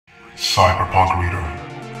Cyberpunk Reader.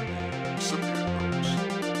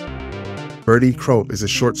 Burning Chrome is a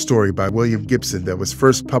short story by William Gibson that was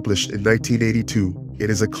first published in 1982. It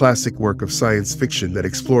is a classic work of science fiction that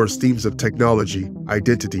explores themes of technology,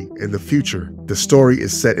 identity, and the future. The story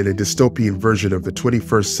is set in a dystopian version of the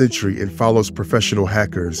 21st century and follows professional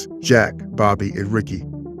hackers, Jack, Bobby, and Ricky,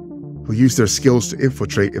 who use their skills to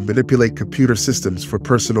infiltrate and manipulate computer systems for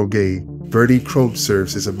personal gain. Burning Chrome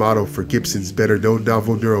serves as a model for Gibson's better-known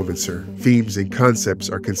novel Neuromancer. Themes and concepts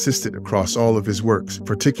are consistent across all of his works,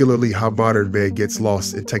 particularly how modern man gets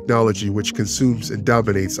lost in technology which consumes and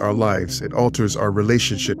dominates our lives and alters our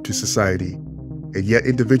relationship to society. And yet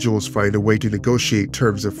individuals find a way to negotiate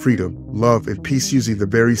terms of freedom, love, and peace using the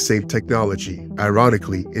very same technology.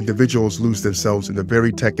 Ironically, individuals lose themselves in the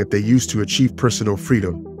very tech that they use to achieve personal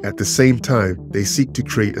freedom. At the same time, they seek to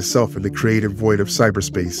create a self in the creative void of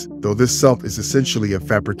cyberspace, though this self is essentially a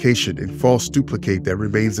fabrication and false duplicate that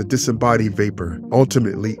remains a disembodied vapor.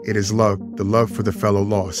 Ultimately, it is love, the love for the fellow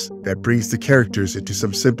lost, that brings the characters into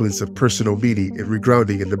some semblance of personal meaning and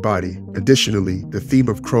regrounding in the body. Additionally, the theme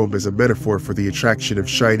of Chrome is a metaphor for the attraction of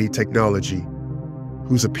shiny technology,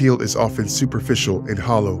 whose appeal is often superficial and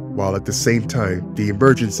hollow, while at the same time, the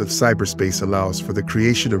emergence of cyberspace allows for the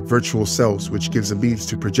creation of virtual selves which gives a means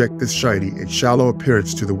to project this shiny and shallow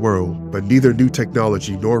appearance to the world. But neither new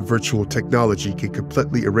technology nor virtual technology can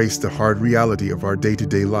completely erase the hard reality of our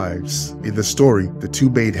day-to-day lives. In the story, the two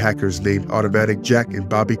main hackers named Automatic Jack and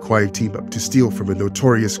Bobby Quine team up to steal from a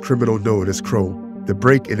notorious criminal known as Chrome. The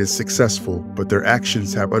break-in is successful, but their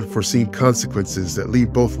actions have unforeseen consequences that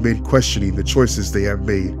leave both men questioning the choices they have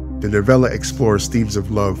made. The novella explores themes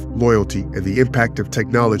of love, loyalty, and the impact of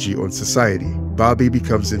technology on society. Bobby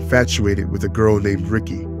becomes infatuated with a girl named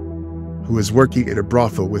Ricky, who is working in a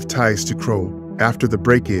brothel with ties to Chrome. After the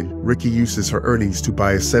break-in, Ricky uses her earnings to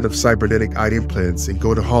buy a set of cybernetic eye implants and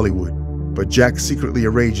go to Hollywood. But Jack secretly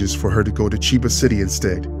arranges for her to go to Chiba City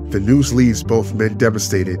instead. The news leaves both men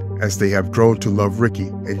devastated, as they have grown to love Ricky,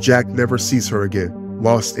 and Jack never sees her again.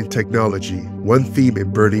 Lost in technology. One theme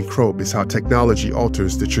in Burning Chrome is how technology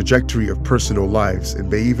alters the trajectory of personal lives and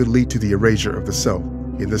may even lead to the erasure of the self.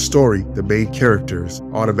 In the story, the main characters,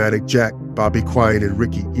 Automatic Jack, Bobby Quine, and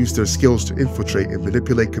Ricky, use their skills to infiltrate and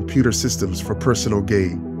manipulate computer systems for personal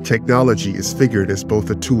gain. Technology is figured as both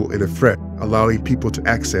a tool and a threat, allowing people to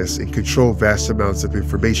access and control vast amounts of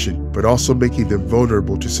information, but also making them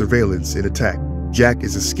vulnerable to surveillance and attack. Jack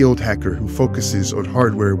is a skilled hacker who focuses on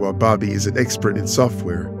hardware while Bobby is an expert in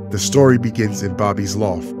software. The story begins in Bobby's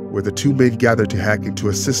loft, where the two men gather to hack into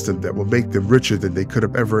a system that will make them richer than they could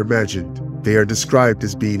have ever imagined. They are described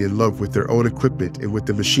as being in love with their own equipment and with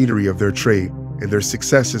the machinery of their trade, and their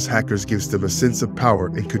success as hackers gives them a sense of power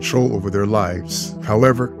and control over their lives.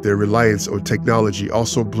 However, their reliance on technology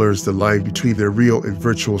also blurs the line between their real and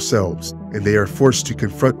virtual selves, and they are forced to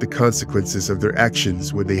confront the consequences of their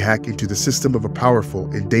actions when they hack into the system of a powerful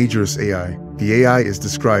and dangerous AI. The AI is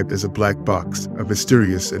described as a black box, a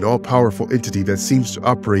mysterious and all-powerful entity that seems to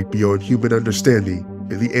operate beyond human understanding.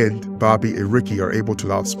 In the end, Bobby and Ricky are able to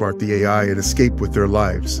outsmart the AI and escape with their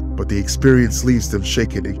lives, but the experience leaves them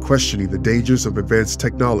shaken and questioning the dangers of advanced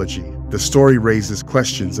technology. The story raises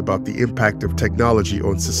questions about the impact of technology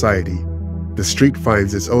on society. The street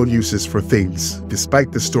finds its own uses for things.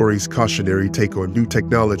 Despite the story's cautionary take on new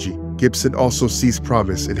technology, Gibson also sees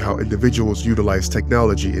promise in how individuals utilize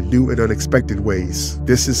technology in new and unexpected ways.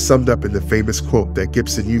 This is summed up in the famous quote that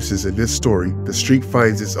Gibson uses in this story: "The street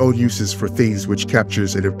finds its own uses for things," which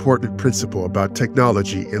captures an important principle about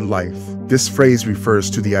technology in life. This phrase refers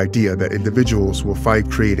to the idea that individuals will find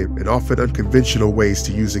creative and often unconventional ways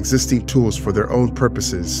to use existing tools for their own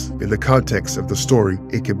purposes. In the context of the story,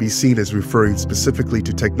 it can be seen as referring specifically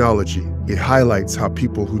to technology. It highlights how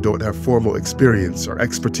people who don't have formal experience or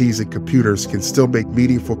expertise in computers can still make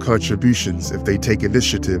meaningful contributions if they take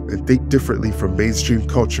initiative and think differently from mainstream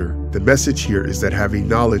culture. The message here is that having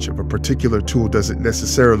knowledge of a particular tool doesn't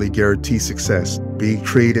necessarily guarantee success. Being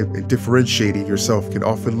creative and differentiating yourself can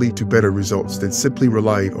often lead to better results than simply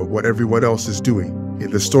relying on what everyone else is doing. In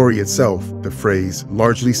the story itself, the phrase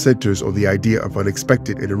largely centers on the idea of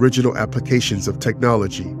unexpected and original applications of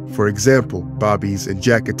technology. For example, Bobby's and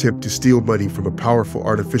Jack's attempt to steal money from a powerful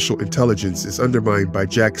artificial intelligence is undermined by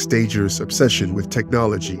Jack's dangerous obsession with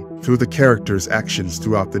technology. Through the characters' actions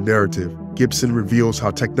throughout the narrative, Gibson reveals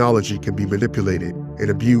how technology can be manipulated and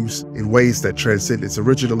abused in ways that transcend its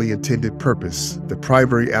originally intended purpose. The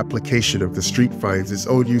primary application of the streak finds its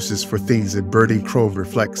own uses for things, and Burning Chrome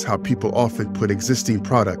reflects how people often put existing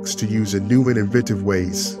products to use in new and inventive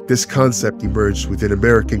ways. This concept emerged within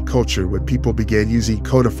American culture when people began using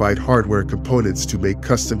codified hardware components to make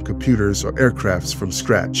custom computers or aircrafts from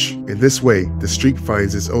scratch. In this way, the streak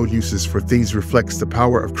finds its own uses for things reflects the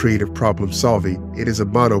power of creative problem solving. It is a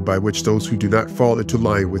motto by which those who do not fall into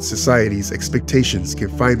line with society's expectations can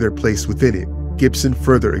find their place within it. Gibson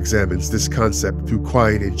further examines this concept through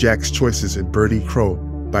Quine and Jack's choices in Burning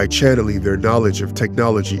Chrome. By channeling their knowledge of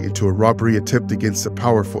technology into a robbery attempt against a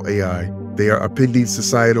powerful AI, they are upending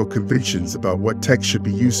societal conventions about what tech should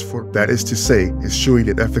be used for. That is to say, eschewing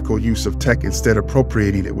an ethical use of tech instead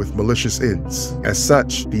appropriating it with malicious ends. As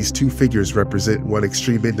such, these two figures represent one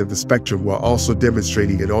extreme end of the spectrum while also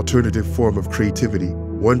demonstrating an alternative form of creativity,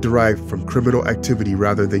 one derived from criminal activity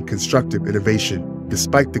rather than constructive innovation.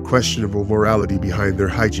 Despite the questionable morality behind their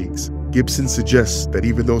hijinks, Gibson suggests that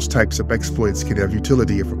even those types of exploits can have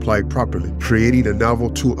utility if applied properly. Creating a novel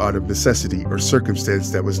tool out of necessity or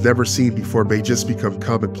circumstance that was never seen before may just become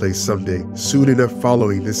commonplace someday. Soon enough,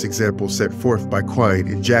 following this example set forth by Quine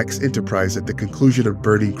and Jack's enterprise at the conclusion of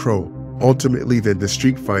Burning Chrome. Ultimately, then, the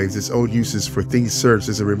streak finds its own uses for things serves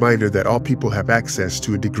as a reminder that all people have access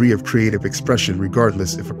to a degree of creative expression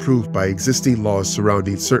regardless if approved by existing laws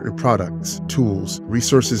surrounding certain products, tools,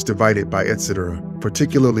 resources divided by etc.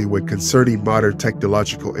 Particularly when concerning modern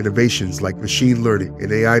technological innovations like machine learning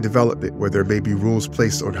and AI development, where there may be rules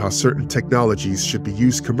placed on how certain technologies should be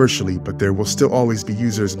used commercially, but there will still always be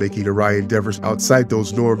users making awry endeavors outside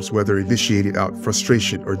those norms, whether initiated out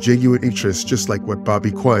frustration or genuine interest, just like what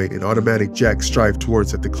Bobby Quine and Automatic Jack strive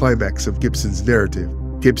towards at the climax of Gibson's narrative.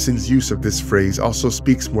 Gibson's use of this phrase also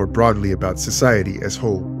speaks more broadly about society as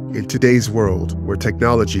whole. In today's world, where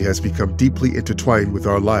technology has become deeply intertwined with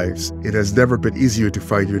our lives, it has never been easier to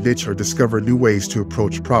find your niche or discover new ways to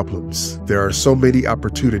approach problems. There are so many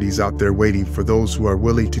opportunities out there waiting for those who are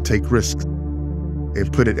willing to take risks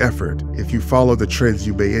and put in effort. If you follow the trends,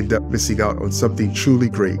 you may end up missing out on something truly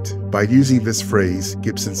great. By using this phrase,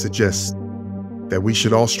 Gibson suggests that we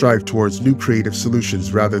should all strive towards new creative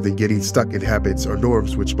solutions rather than getting stuck in habits or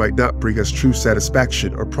norms which might not bring us true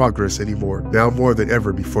satisfaction or progress anymore. Now more than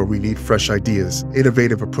ever before, we need fresh ideas,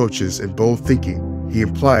 innovative approaches, and bold thinking. He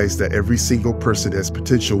implies that every single person has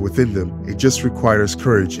potential within them. It just requires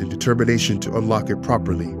courage and determination to unlock it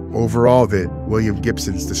properly. Overall then, William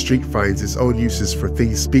Gibson's The Streak finds its own uses for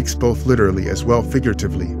things speaks both literally as well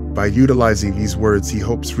figuratively. By utilizing these words, he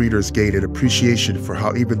hopes readers gain an appreciation for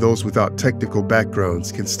how even those without technical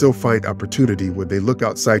backgrounds can still find opportunity when they look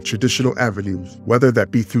outside traditional avenues. Whether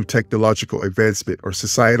that be through technological advancement or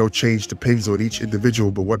societal change depends on each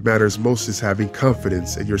individual, but what matters most is having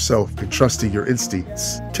confidence in yourself and trusting your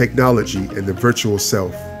instincts. Technology and the virtual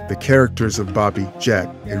self. The characters of Bobby,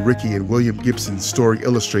 Jack, and Ricky in William Gibson's story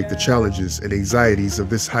illustrate the challenges and anxieties of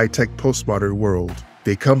this high-tech postmodern world.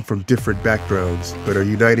 They come from different backgrounds, but are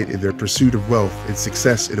united in their pursuit of wealth and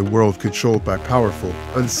success in a world controlled by powerful,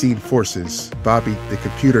 unseen forces. Bobby, the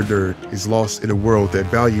computer nerd, is lost in a world that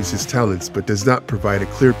values his talents but does not provide a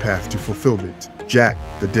clear path to fulfillment. Jack,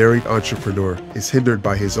 the daring entrepreneur, is hindered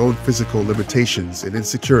by his own physical limitations and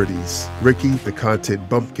insecurities. Ricky, the content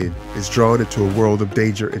bumpkin, is drawn into a world of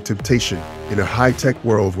danger and temptation. In a high-tech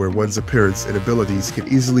world where one's appearance and abilities can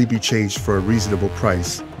easily be changed for a reasonable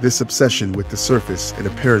price, this obsession with the surface and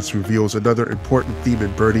appearance reveals another important theme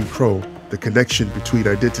in Burning Chrome: the connection between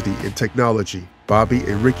identity and technology. Bobby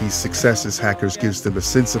and Ricky's success as hackers gives them a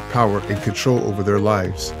sense of power and control over their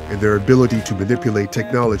lives, and their ability to manipulate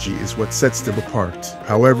technology is what sets them apart.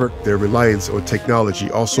 However, their reliance on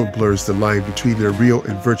technology also blurs the line between their real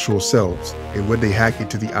and virtual selves, and when they hack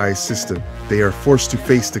into the AI system, they are forced to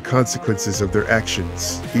face the consequences of their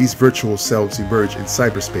actions. These virtual selves emerge in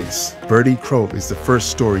cyberspace. Burning Chrome is the first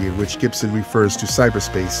story in which Gibson refers to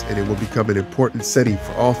cyberspace, and it will become an important setting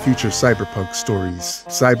for all future cyberpunk stories.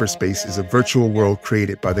 Cyberspace is a virtual world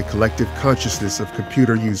created by the collective consciousness of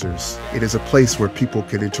computer users. It is a place where people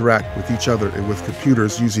can interact with each other and with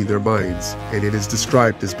computers using their minds, and it is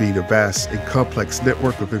described as being a vast and complex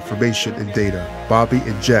network of information and data. Bobby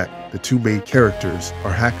and Jack, the two main characters,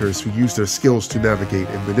 are hackers who use their skills to navigate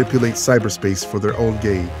and manipulate cyberspace for their own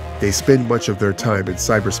gain. They spend much of their time in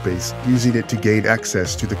cyberspace, using it to gain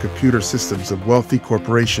access to the computer systems of wealthy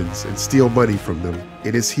corporations and steal money from them.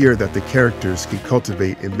 It is here that the characters can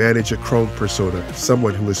cultivate and manage a Chrome persona,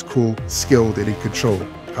 someone who is cool, skilled, and in control.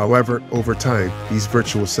 However, over time, these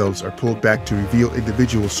virtual selves are pulled back to reveal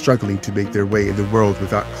individuals struggling to make their way in the world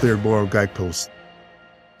without clear moral guideposts.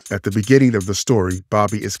 At the beginning of the story,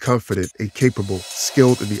 Bobby is confident and capable,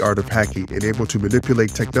 skilled in the art of hacking, and able to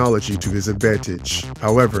manipulate technology to his advantage.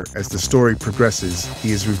 However, as the story progresses,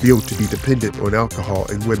 he is revealed to be dependent on alcohol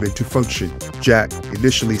and women to function. Jack,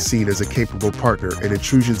 initially seen as a capable partner and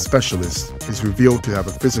intrusion specialist, is revealed to have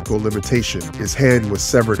a physical limitation. His hand was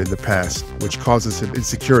severed in the past, which causes him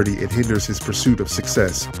insecurity and hinders his pursuit of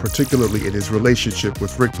success, particularly in his relationship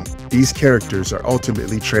with Ricky. These characters are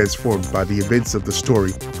ultimately transformed by the events of the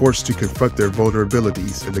story, forced to confront their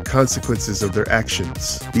vulnerabilities and the consequences of their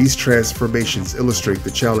actions. These transformations illustrate the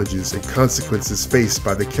challenges and consequences faced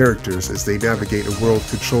by the characters as they navigate a world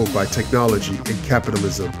controlled by technology and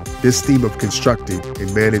capitalism. This theme of constructed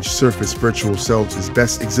and managed surface virtual selves is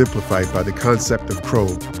best exemplified by the concept of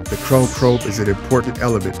Chrome. The Chrome probe is an important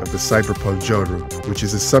element of the cyberpunk genre, which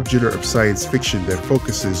is a subgenre of science fiction that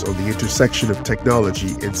focuses on the intersection of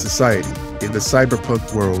technology and society. In the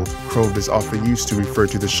cyberpunk world, Chrome is often used to refer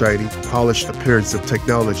to the shiny, polished appearance of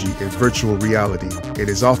technology and virtual reality. It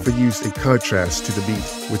is often used in contrast to the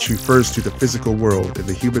meat, which refers to the physical world and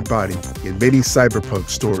the human body. In many cyberpunk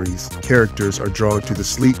stories, characters are drawn to the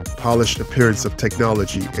sleek, polished appearance of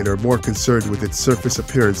technology and are more concerned with its surface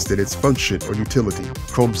appearance than its function or utility.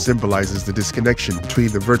 Chrome symbolizes the disconnection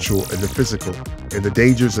between the virtual and the physical, and the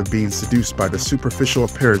dangers of being seduced by the superficial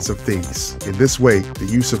appearance of things. In this way, the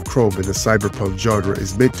use of Chrome in the cyberpunk genre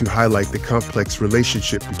is meant to highlight the complex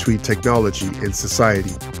relationship between technology and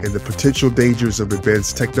society, and the potential dangers of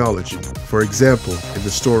advanced technology. For example, in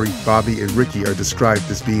the story, Bobby and Ricky are described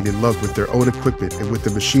as being in love with their own equipment and with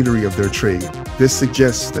the machinery of their trade. This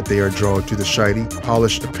suggests that they are drawn to the shiny,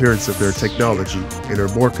 polished appearance of their technology and are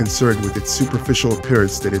more concerned with its superficial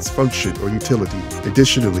appearance than its function or utility.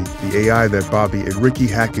 Additionally, the AI that Bobby and Ricky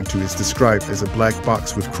hack into is described as a black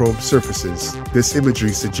box with chrome surfaces. This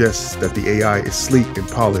imagery suggests that the AI is sleek and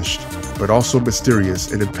polished, but also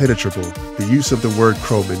mysterious and impenetrable. The use of the word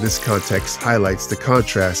chrome in this context highlights the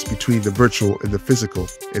contrast between the virtual and the physical,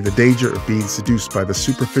 and the danger of being seduced by the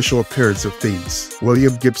superficial appearance of things.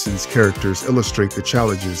 William Gibson's characters illustrate the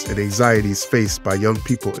challenges and anxieties faced by young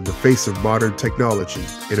people in the face of modern technology.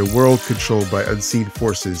 In a world controlled by unseen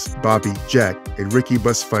forces, Bobby, Jack, and Ricky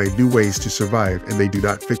must find new ways to survive, and they do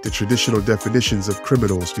not fit the traditional definitions of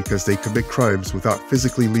criminals because they commit crimes without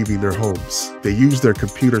physically leaving their homes. They use their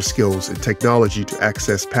computer skills and technology to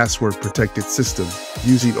access password-protected systems,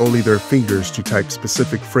 using only their fingers to type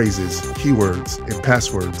specific phrases, keywords, and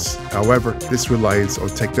passwords. However, this reliance on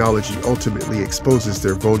technology ultimately exposes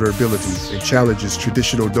their vulnerabilities and challenges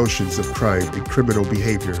traditional notions of crime and criminal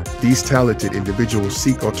behavior. These talented individuals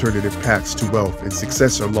seek alternative paths to wealth and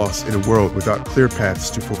success are lost in a world without clear paths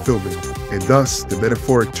to fulfillment. And thus, the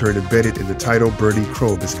metaphoric turn embedded in the title Burning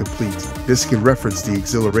Chrome is complete. This can reference the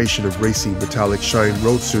exhilaration of racing metallic shine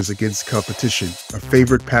roadsters against competition, a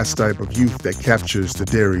favorite pastime of youth that captures the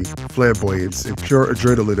daring, flamboyance, and pure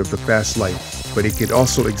adrenaline of the fast life. But it can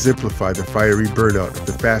also exemplify the fiery burnout of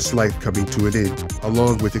the fast life coming to an end,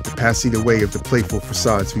 along with it the passing away of the playful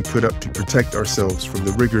facades we put up to protect ourselves from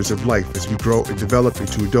the rigors of life as we grow and develop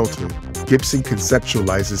into adulthood. Gibson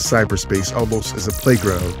conceptualizes cyberspace almost as a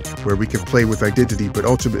playground, where we can play with identity but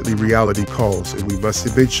ultimately reality calls and we must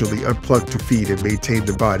eventually unplug to feed and maintain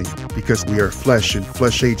the body, because we are flesh and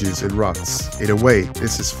flesh ages and rots. In a way,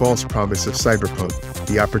 this is false promise of cyberpunk,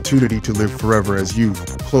 the opportunity to live forever as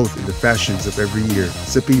youth, clothed in the fashions of every year,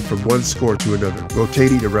 zipping from one score to another,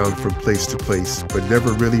 rotating around from place to place, but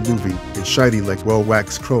never really moving, and shining like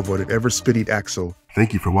well-waxed chrome on an ever-spinning axle.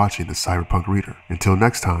 Thank you for watching the Cyberpunk Reader. Until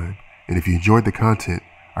next time, and if you enjoyed the content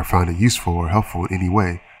or found it useful or helpful in any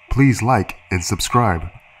way, please like and subscribe,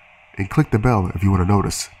 and click the bell if you want to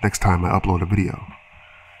notice next time I upload a video.